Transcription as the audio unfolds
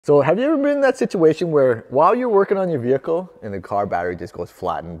So have you ever been in that situation where while you're working on your vehicle and the car battery just goes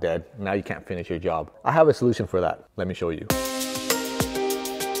flat and dead, and now you can't finish your job? I have a solution for that. Let me show you.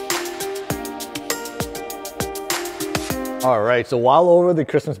 All right, so while over the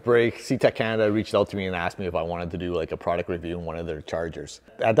Christmas break, Ctek Canada reached out to me and asked me if I wanted to do like a product review on one of their chargers.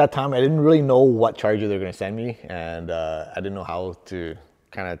 At that time, I didn't really know what charger they're gonna send me, and I didn't know how to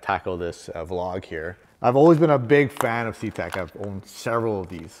kind of tackle this vlog here. I've always been a big fan of Ctek. I've owned several of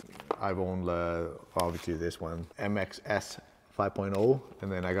these. I've owned obviously this one, MXS 5.0,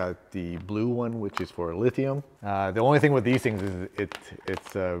 and then I got the blue one, which is for lithium. The only thing with these things is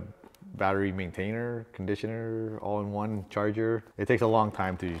it's a battery maintainer, conditioner, all-in-one charger. It takes a long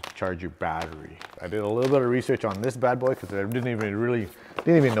time to charge your battery. I did a little bit of research on this bad boy because I didn't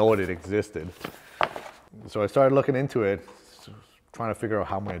even know it existed. So I started looking into it, trying to figure out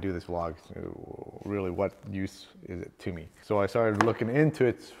how I'm going to do this vlog. Really, what use is it to me? So I started looking into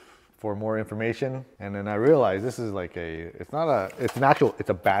it for more information, and then I realized this is like it's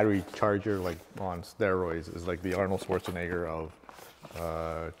a battery charger, like on steroids. It's like the Arnold Schwarzenegger of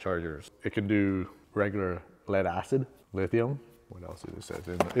chargers. It can do regular lead acid, lithium. What else does it say?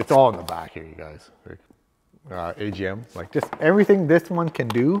 It's all in the back here, you guys. AGM, like just everything this one can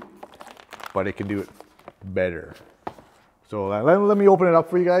do, but it can do it better. So let me open it up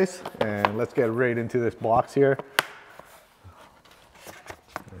for you guys, and let's get right into this box here.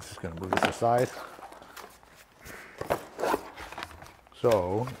 I'm just gonna move this aside.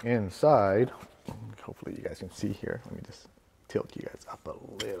 So inside, hopefully you guys can see here. Let me just tilt you guys up a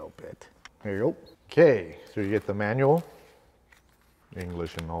little bit. There you go. Okay, so you get the manual,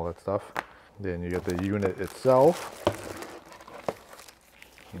 English and all that stuff. Then you get the unit itself.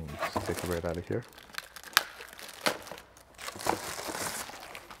 Just take it right out of here.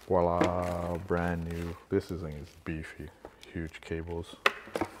 Voila, brand new. This thing is beefy, huge cables,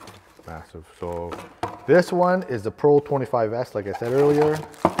 massive. So this one is the Pro25s, like I said earlier.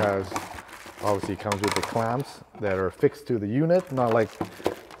 Obviously comes with the clamps that are fixed to the unit, not like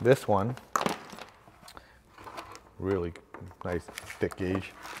this one. Really nice thick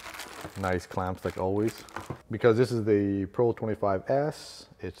gauge, nice clamps like always. Because this is the Pro25s,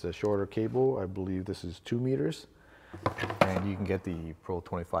 it's a shorter cable. I believe this is 2 meters. And you can get the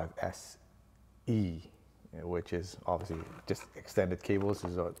Pro25SE, which is obviously just extended cables,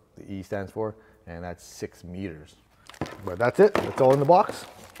 is what the E stands for, and that's 6 meters. But that's it, that's all in the box.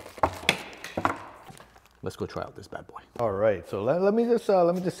 Let's go try out this bad boy. All right, so let me just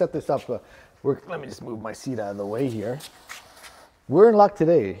set this up. Let me just move my seat out of the way here. We're in luck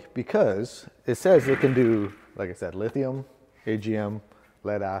today because it says it can do, like I said, lithium, AGM,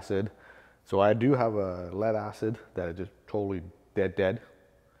 lead acid. So I do have a lead acid that is just totally dead.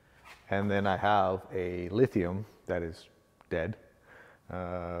 And then I have a lithium that is dead.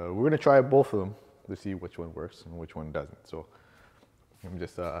 We're gonna try both of them to see which one works and which one doesn't. So let me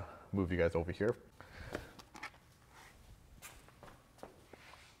just move you guys over here.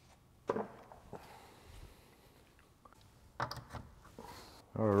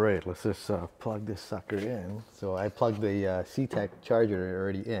 All right, let's just plug this sucker in. So I plugged the Ctek charger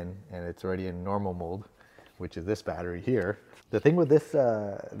already in, and it's already in normal mode, which is this battery here. The thing with this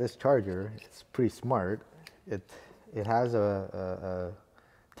this charger, it's pretty smart. It has a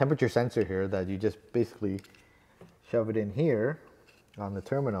temperature sensor here that you just basically shove it in here on the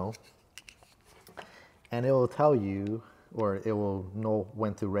terminal, and it will tell you, or it will know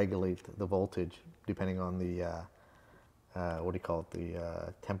when to regulate the voltage depending on the what do you call it,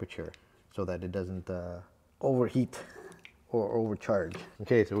 the temperature, so that it doesn't overheat or overcharge.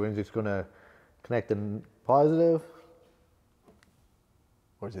 Okay, so we're just gonna connect the positive,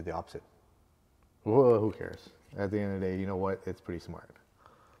 or is it the opposite? Whoa, who cares? At the end of the day, you know what? It's pretty smart.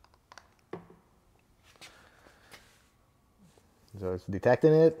 So it's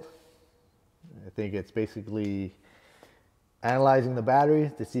detecting it. I think it's basically analyzing the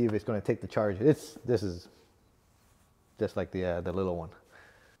battery to see if it's going to take the charge. This is just like the little one.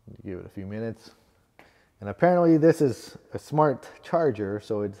 Give it a few minutes. And apparently this is a smart charger,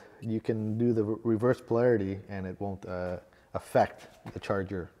 so you can do the reverse polarity and it won't affect the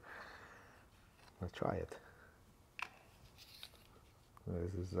charger. Let's try it.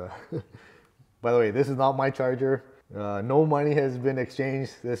 This is, by the way, this is not my charger. No money has been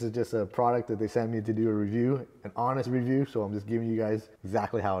exchanged. This is just a product that they sent me to do a review, an honest review, so I'm just giving you guys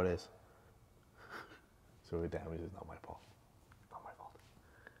exactly how it is. So the damage is not my fault. Not my fault.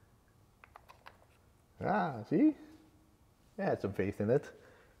 Ah, see? I had some faith in it.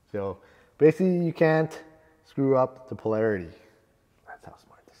 So basically you can't screw up the polarity. That's how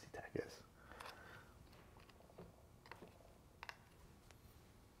smart this Ctek is.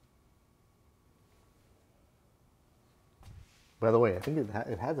 By the way, I think it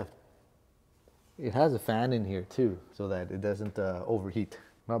has a fan in here too, so that it doesn't overheat.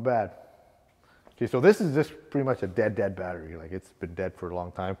 Not bad. Okay, so this is just pretty much a dead battery. Like, it's been dead for a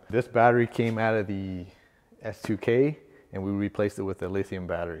long time. This battery came out of the S2K, and we replaced it with a lithium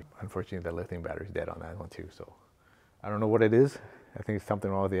battery. Unfortunately, the lithium battery is dead on that one too. So I don't know what it is. I think it's something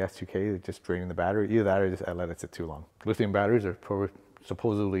wrong with the S2K. It's just draining the battery. Either that or just I let it sit too long. Lithium batteries are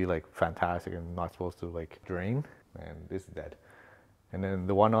supposedly like fantastic and not supposed to like drain, and this is dead. And then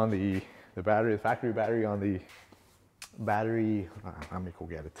the one on the battery, the factory battery on the battery, let me go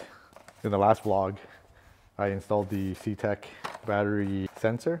get it. In the last vlog, I installed the Ctek battery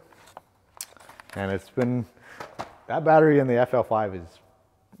sensor, and it's been, that battery in the FL5 is,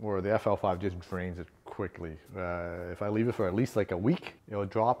 or the FL5 just drains it quickly. If I leave it for at least like a week, it'll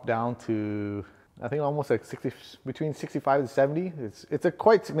drop down to, I think almost like 60, between 65 to 70. It's a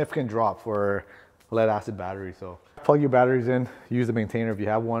quite significant drop for lead acid battery. So plug your batteries in, use the maintainer if you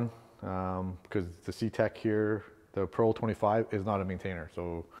have one, because the Ctek here, the Pro25 is not a maintainer.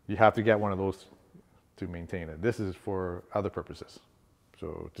 So you have to get one of those to maintain it. This is for other purposes.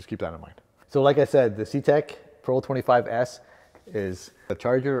 So just keep that in mind. So like I said, the Ctek Pro25s is a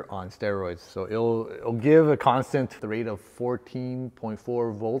charger on steroids. So it'll give a constant rate of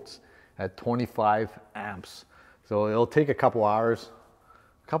 14.4 volts at 25 amps. So it'll take a couple hours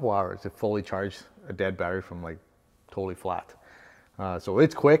to fully charge a dead battery from like totally flat. So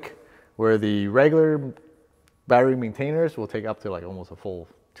it's quick, where the regular battery maintainers will take up to like almost a full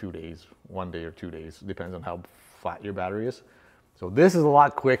 2 days, 1 day or 2 days, depends on how flat your battery is. So this is a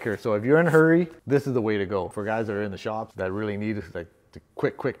lot quicker. So if you're in a hurry, this is the way to go. For guys that are in the shops that really need like the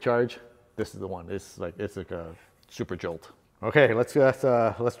quick charge, this is the one. It's like a super jolt. Okay, let's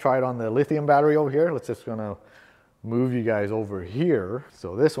try it on the lithium battery over here. Let's just gonna move you guys over here.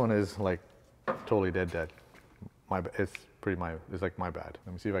 So this one is like totally dead. It's like my bad.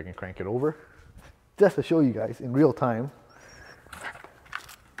 Let me see if I can crank it over, just to show you guys in real time.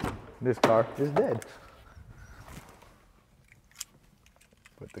 This car is dead.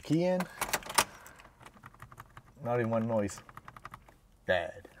 Put the key in. Not even one noise.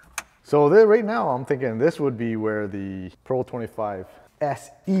 Dead. So right now I'm thinking this would be where the Pro25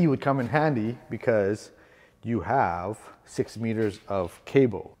 SE would come in handy, because you have 6 meters of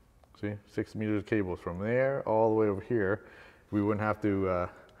cable. See, 6 meters of cables from there all the way over here. We wouldn't have to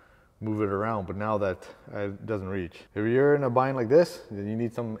move it around, but now that it doesn't reach. If you're in a bind like this, then you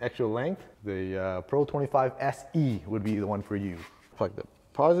need some extra length, the Pro25 SE would be the one for you. Plug the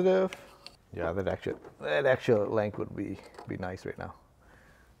positive. Yeah, that extra length would be nice right now.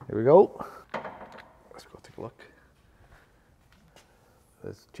 Here we go. Let's go take a look.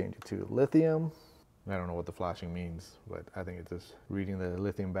 Let's change it to lithium. I don't know what the flashing means, but I think it's just reading the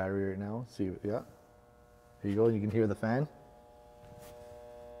lithium battery right now. See, yeah. Here you go, you can hear the fan.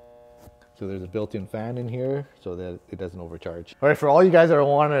 So there's a built-in fan in here so that it doesn't overcharge. All right, for all you guys that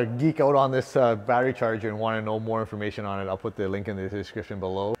want to geek out on this battery charger and want to know more information on it, I'll put the link in the description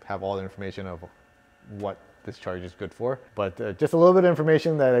below. Have all the information of what this charger is good for. But just a little bit of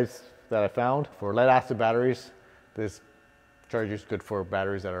information that I found. For lead acid batteries, this charger is good for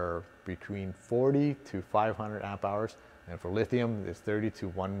batteries that are between 40 to 500 amp hours. And for lithium, it's 30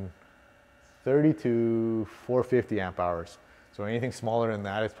 to 450 amp hours. So anything smaller than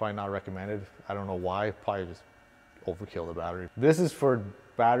that is probably not recommended. I don't know why, probably just overkill the battery. This is for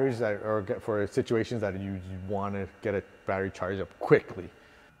batteries that are for situations that you want to get a battery charged up quickly.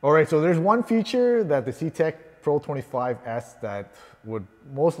 All right, so there's one feature that the Ctek Pro25s that would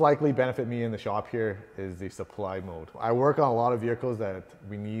most likely benefit me in the shop here is the supply mode. I work on a lot of vehicles that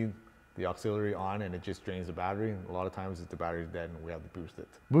we need the auxiliary on and it just drains the battery. A lot of times the battery is dead and we have to boost it.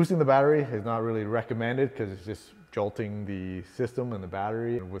 Boosting the battery is not really recommended because it's just jolting the system and the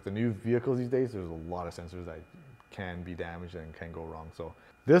battery. With the new vehicles these days, there's a lot of sensors that can be damaged and can go wrong. So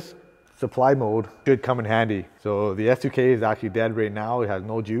this supply mode should come in handy. So the S2K is actually dead right now. It has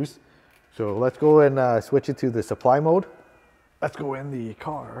no juice. So let's go and switch it to the supply mode. Let's go in the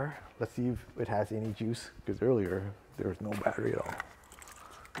car. Let's see if it has any juice, because earlier there was no battery at all.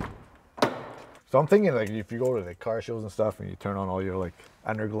 So I'm thinking, like, if you go to the car shows and stuff and you turn on all your like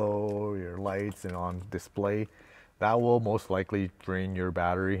underglow, your lights and on display, that will most likely drain your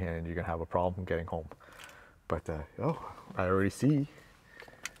battery and you're gonna have a problem getting home. But oh, I already see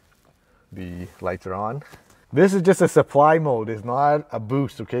the lights are on. This is just a supply mode, it's not a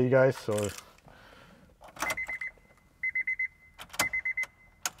boost, okay you guys? So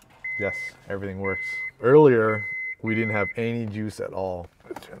yes, everything works. Earlier, we didn't have any juice at all.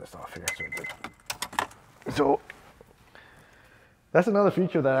 Let's turn this off here. So that's another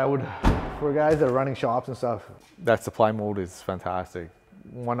feature that I would For guys that are running shops and stuff, that supply mode is fantastic.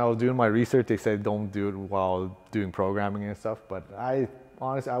 When I was doing my research, they said don't do it while doing programming and stuff, but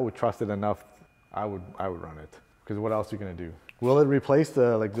honestly, I would trust it enough. I would run it, because what else are you gonna do? Will it replace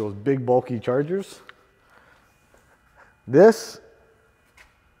the like those big bulky chargers? This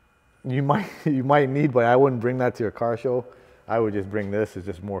you might need, but I wouldn't bring that to your car show. I would just bring this. It's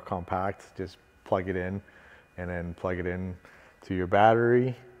just more compact. Just plug it in, and then plug it in to your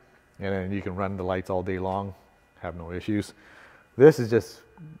battery, and then you can run the lights all day long, have no issues. This is just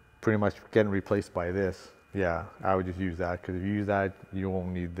pretty much getting replaced by this. Yeah, I would just use that, because if you use that, you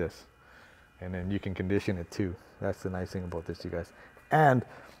won't need this. And then you can condition it too. That's the nice thing about this, you guys. And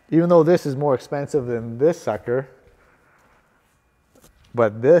even though this is more expensive than this sucker,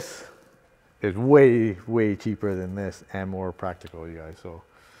 but this is way, way cheaper than this and more practical, you guys. So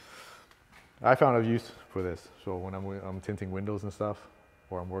I found a use for this. So when I'm tinting windows and stuff,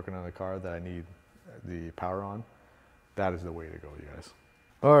 or I'm working on a car that I need the power on, that is the way to go, you guys.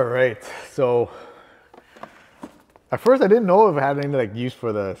 All right, so at first I didn't know if it had any like use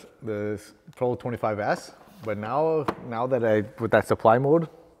for the Pro25s, but now that with that supply mode,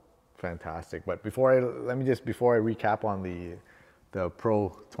 fantastic. But before I recap on the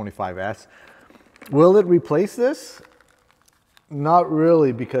Pro25s, will it replace this? Not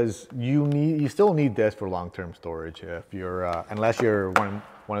really, because you still need this for long-term storage. If you're unless you're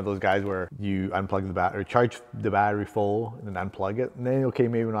one of those guys where you unplug the battery, charge the battery full and then unplug it, and then okay,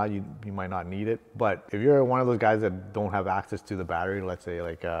 maybe not, you might not need it. But if you're one of those guys that don't have access to the battery, let's say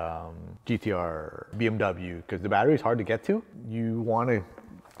like GTR, BMW, because the battery is hard to get to, you want to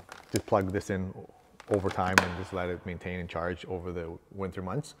just plug this in over time and just let it maintain and charge over the winter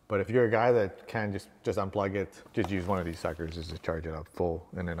months. But if you're a guy that can just unplug it, just use one of these suckers just to charge it up full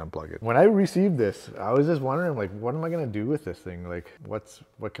and then unplug it. When I received this, I was just wondering, like, what am I gonna do with this thing? Like,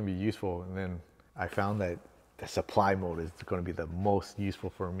 what can be useful? And then I found that the supply mode is gonna be the most useful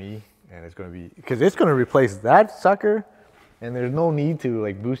for me, and it's gonna be, because it's gonna replace that sucker, and there's no need to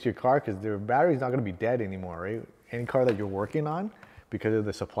like boost your car, because the battery's not gonna be dead anymore, right? Any car that you're working on, because of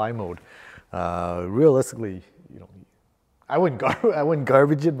the supply mode. Realistically, you know, I wouldn't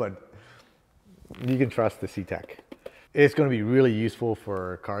garbage it, but you can trust the Ctek. It's going to be really useful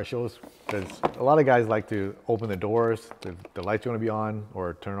for car shows, because a lot of guys like to open the doors, the lights are going to be on,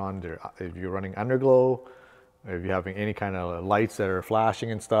 or turn on if you're running underglow, if you're having any kind of lights that are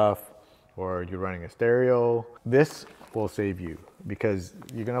flashing and stuff, or you're running a stereo. This will save you, because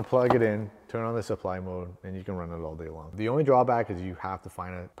you're going to plug it in, turn on the supply mode, and you can run it all day long. The only drawback is you have to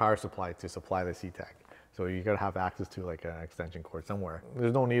find a power supply to supply the Ctek. So you gotta have access to like an extension cord somewhere.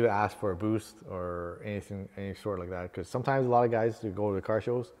 There's no need to ask for a boost or anything, any sort like that, because sometimes a lot of guys who go to the car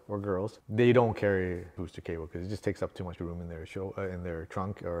shows, or girls, they don't carry booster cable because it just takes up too much room in their in their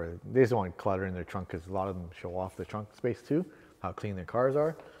trunk, or they just don't want clutter in their trunk, because a lot of them show off the trunk space too, how clean their cars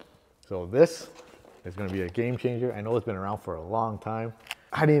are. So this is going to be a game changer. I know it's been around for a long time.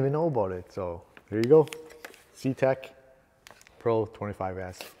 I didn't even know about it. So there you go, Ctek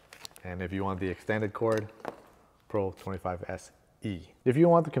Pro25s. And if you want the extended cord, Pro25s E. If you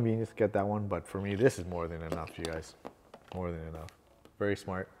want the convenience, get that one. But for me, this is more than enough, you guys. More than enough. Very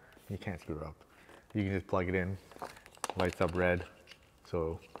smart. You can't screw it up. You can just plug it in, lights up red.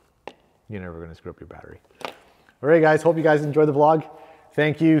 So you're never going to screw up your battery. All right, guys. Hope you guys enjoyed the vlog.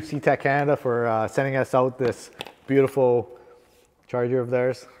 Thank you, CTEK Canada, for sending us out this beautiful charger of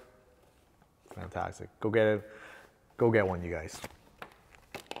theirs. Fantastic. Go get it. Go get one, you guys.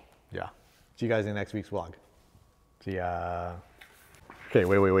 Yeah. See you guys in next week's vlog. See ya. Okay,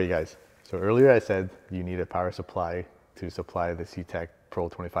 wait, guys. So earlier I said you need a power supply to supply the Ctek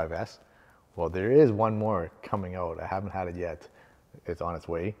Pro25s. Well, there is one more coming out. I haven't had it yet. It's on its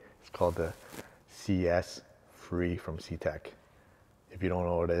way. It's called the CS Free from Ctek. If you don't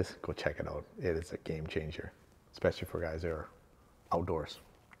know what it is, go check it out. It is a game changer, especially for guys that are outdoors.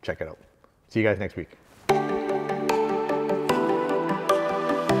 Check it out. See you guys next week.